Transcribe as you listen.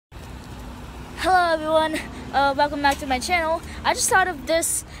Hello everyone, welcome back to my channel. I just thought of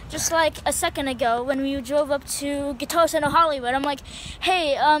this just like a second ago when we drove up to Guitar Center Hollywood. I'm like,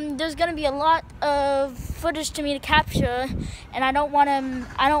 hey, there's gonna be a lot of footage to me to capture, and I don't want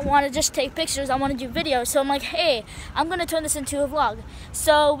to just take pictures. I want to do videos. So I'm like, hey, I'm gonna turn this into a vlog.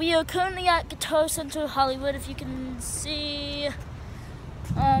 So we are currently at Guitar Center Hollywood, if you can see.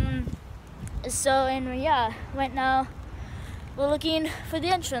 Yeah, right now we're looking for the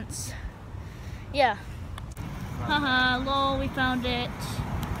entrance. Yeah. Haha, lol, we found it.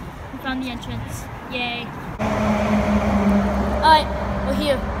 We found the entrance. Yay. Alright, we're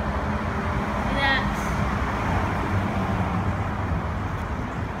here. Look at that.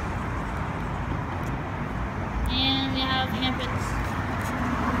 And we have handprints.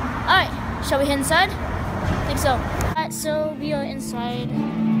 Alright, shall we head inside? I think so. Alright, so we are inside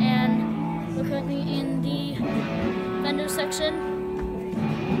and we're currently in the vendor section.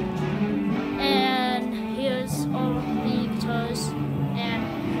 And here's all the guitars,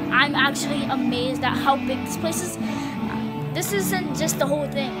 and I'm actually amazed at how big this place is. This isn't just the whole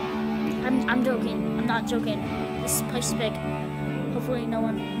thing. I'm joking. I'm not joking. This place is big. Hopefully no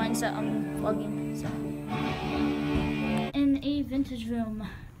one minds that I'm vlogging. So. In a vintage room,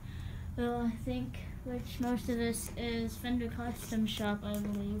 well, I think which most of this is Fender Custom Shop, I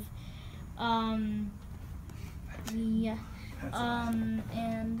believe. Yeah.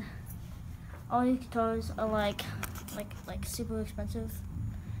 And all these guitars are like super expensive.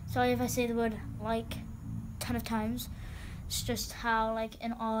 Sorry if I say the word like a ton of times. It's just how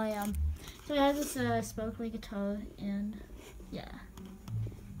in awe I am. So we have this sparkly guitar, and yeah,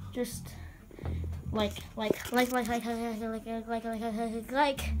 just like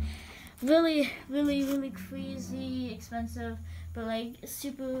really crazy expensive, but like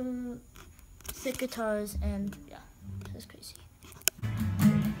super sick guitars, and yeah, it's crazy.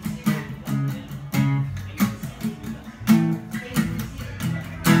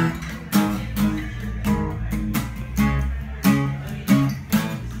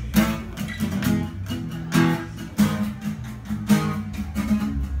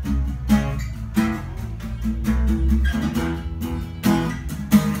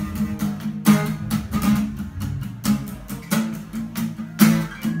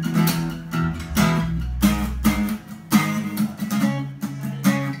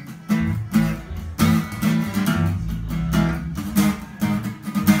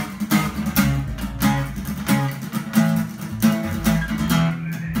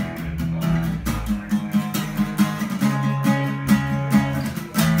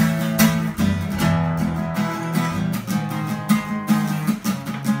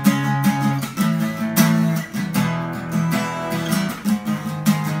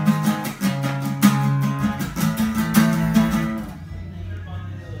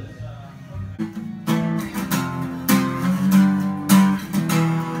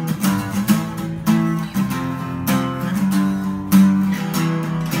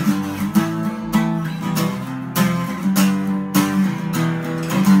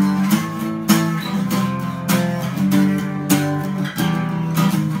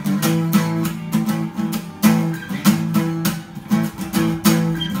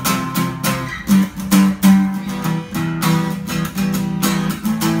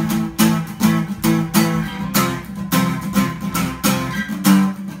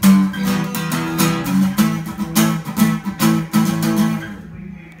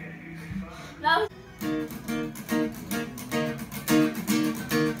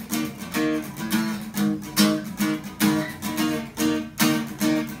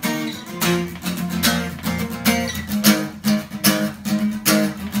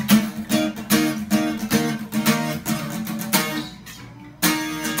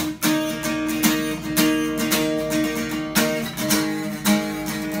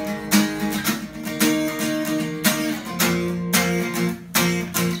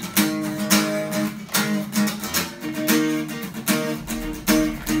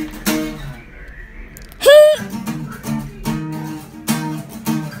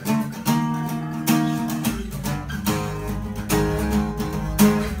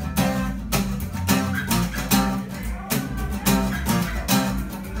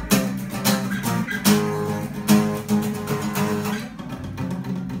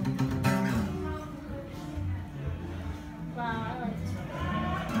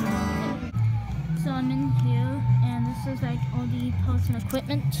 So I'm in here, and this is like all the parts and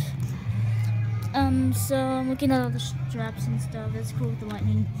equipment. So I'm looking at all the straps and stuff. It's cool with the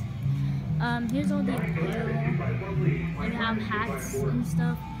lightning. Here's all the apparel. We have hats and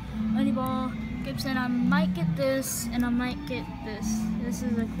stuff. Ernie Ball, Gibson. I might get this, and I might get this. This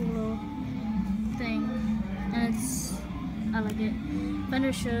is a cool little thing, and I like it.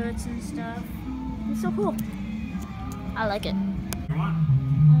 Vendor shirts and stuff. It's so cool. I like it.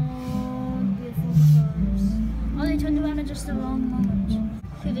 Oh, beautiful cars. Oh, they turned around at just the wrong moment.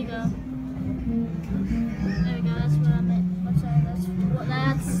 Here they go. There we go. That's what I meant. I'm sorry.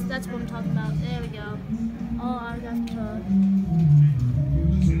 That's what I'm talking about. There we go. Oh, I got the car.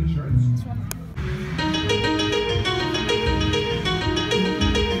 This one.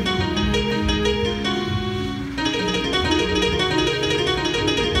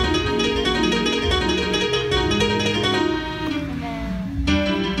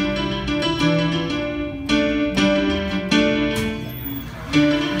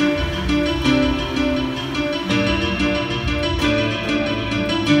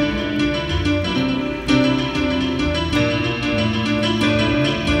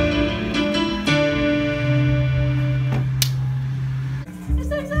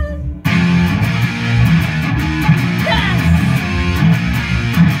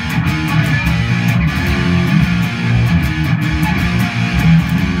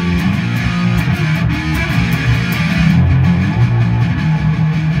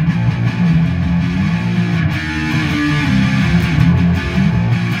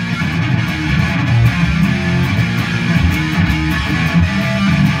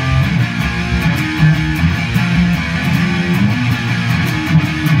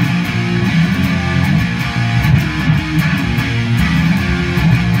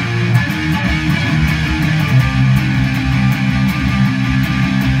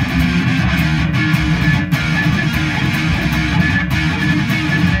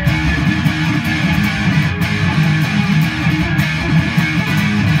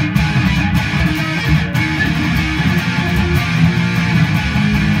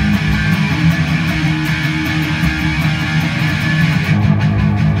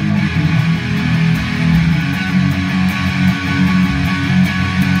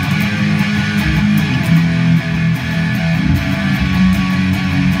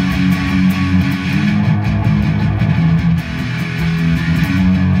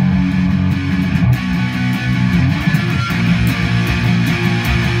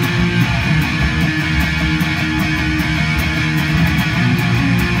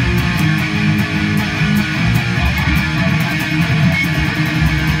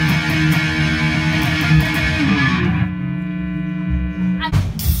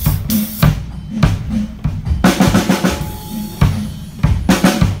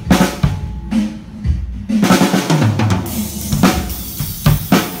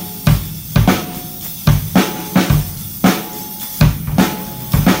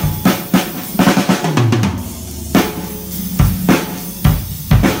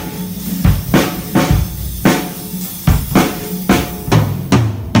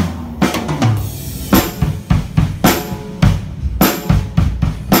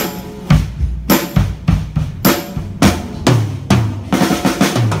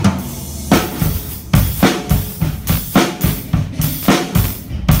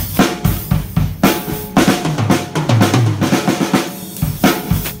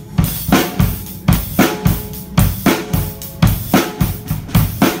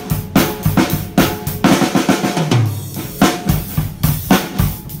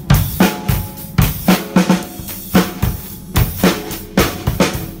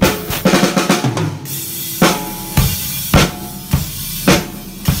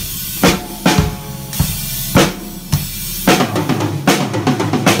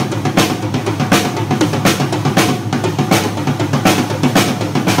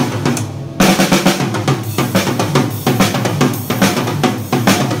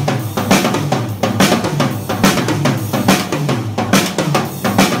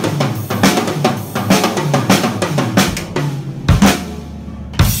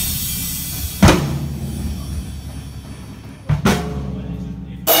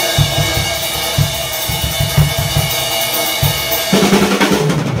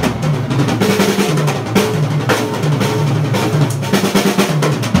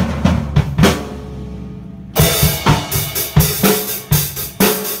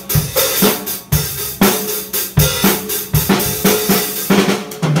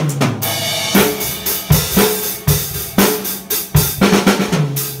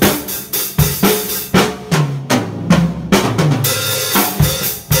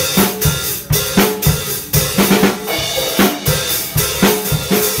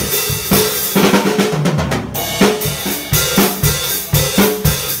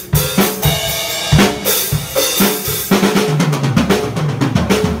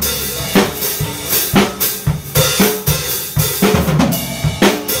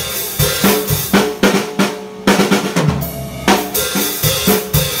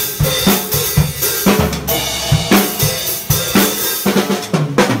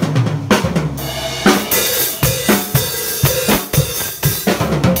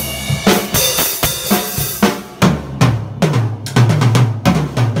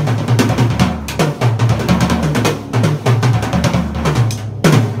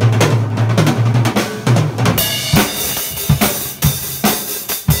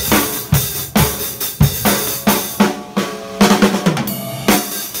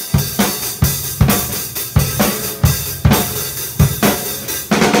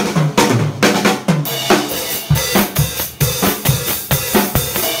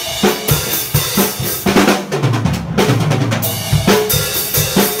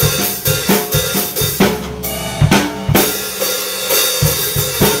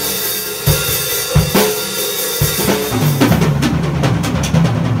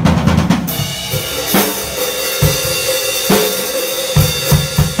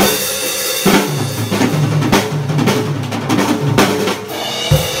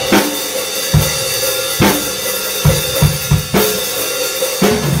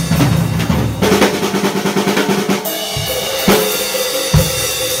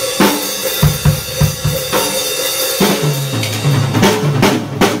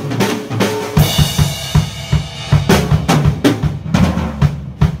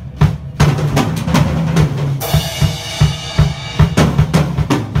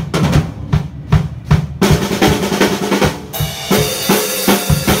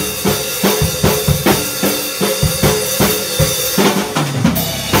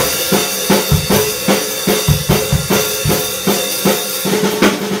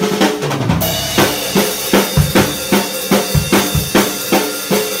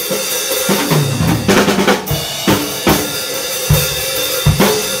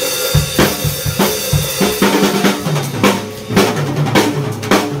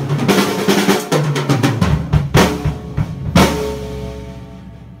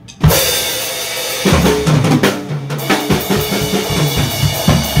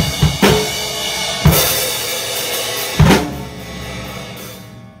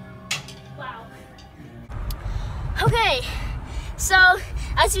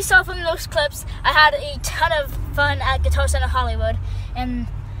 those clips, I had a ton of fun at Guitar Center Hollywood, and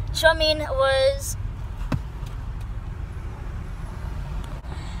Charmaine was...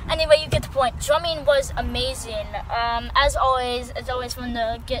 Anyway, you get the point. Drumming was amazing. As always, it's always fun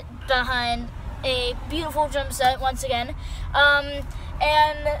to get behind a beautiful drum set once again.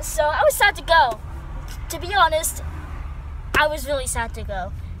 And so I was sad to go. To be honest, I was really sad to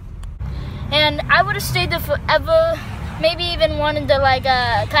go. And I would have stayed there forever. Maybe even wanted to like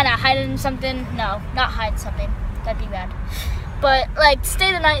kind of hide in something. No, not hide something. That'd be bad. But like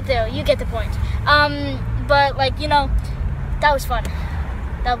stay the night there. You get the point. But like, you know, that was fun.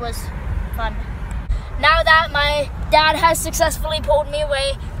 That was fun. Now that my dad has successfully pulled me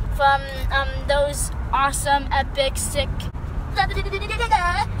away from those awesome, epic, sick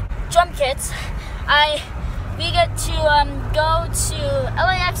drum kits, we get to go to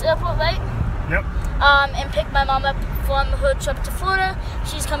LAX airport, right? Yep. And pick my mom up from her trip to Florida.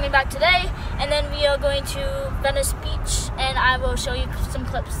 She's coming back today, and then we are going to Venice Beach, and I will show you some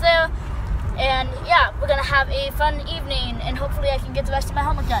clips there. And yeah, we're gonna have a fun evening, and hopefully I can get the rest of my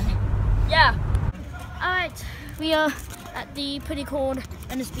homework done. Yeah. Alright, we are at the pretty cold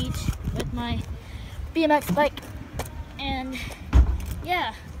Venice Beach with my BMX bike. And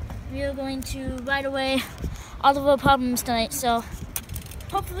yeah, we are going to ride away all of our problems tonight. So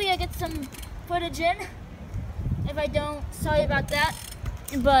hopefully I get some footage in. If I don't, sorry about that.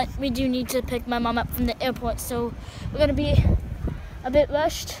 But we do need to pick my mom up from the airport, so we're gonna be a bit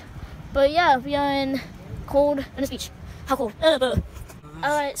rushed. But yeah, we are in cold Venice Beach. How cold?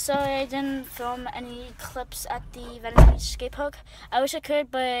 Alright, sorry I didn't film any clips at the Venice Beach skate park. I wish I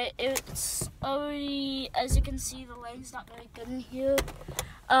could, but it's already, as you can see, the lighting's not very good in here.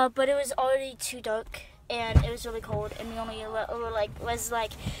 But it was already too dark, and it was really cold, and we only was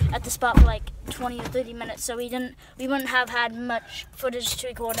at the spot for like 20 or 30 minutes, so we wouldn't have had much footage to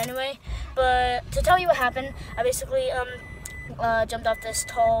record anyway. But to tell you what happened, I basically jumped off this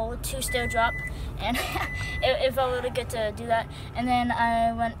tall 2-stair drop, and it felt really good to do that. And then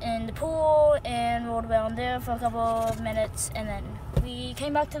I went in the pool and rolled around there for a couple of minutes, and then we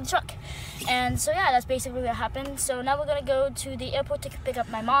came back to the truck. And so yeah, that's basically what happened. So now we're gonna go to the airport to pick up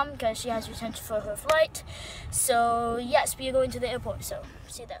my mom because she has returned for her flight. So yes, we are going to the airport, so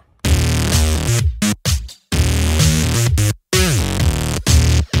see you there.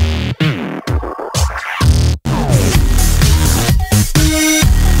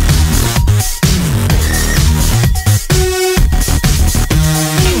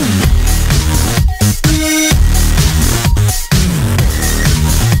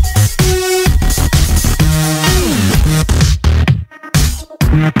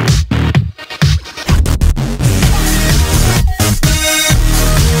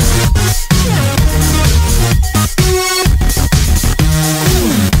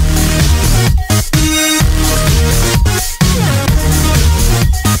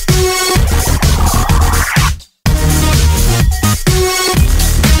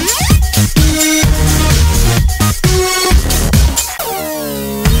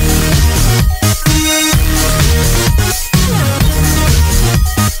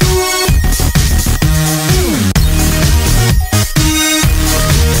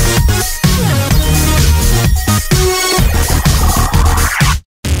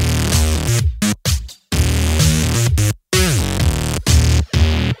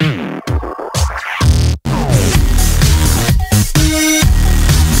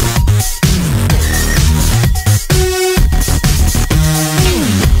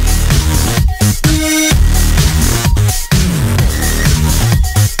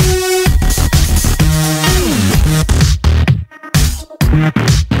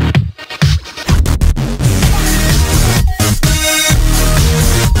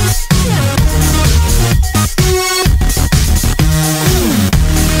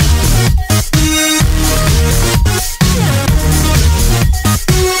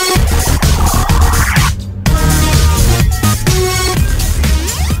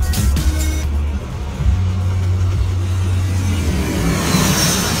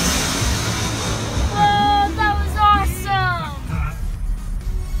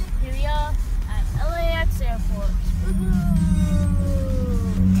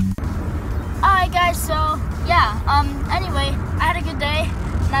 Anyway, I had a good day,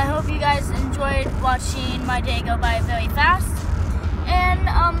 and I hope you guys enjoyed watching my day go by very fast. And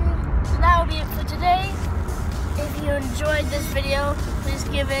that will be it for today. If you enjoyed this video, please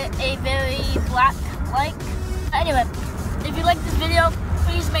give it a very black like. Anyway, if you like this video,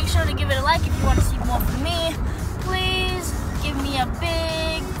 please make sure to give it a like. If you want to see more from me, please give me a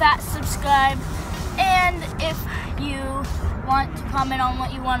big fat subscribe. And if you want to comment on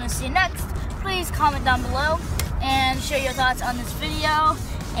what you want to see next, please comment down below and share your thoughts on this video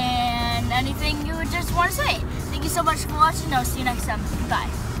and anything you would just want to say. Thank you so much for watching. I'll see you next time.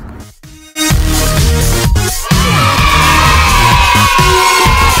 Bye.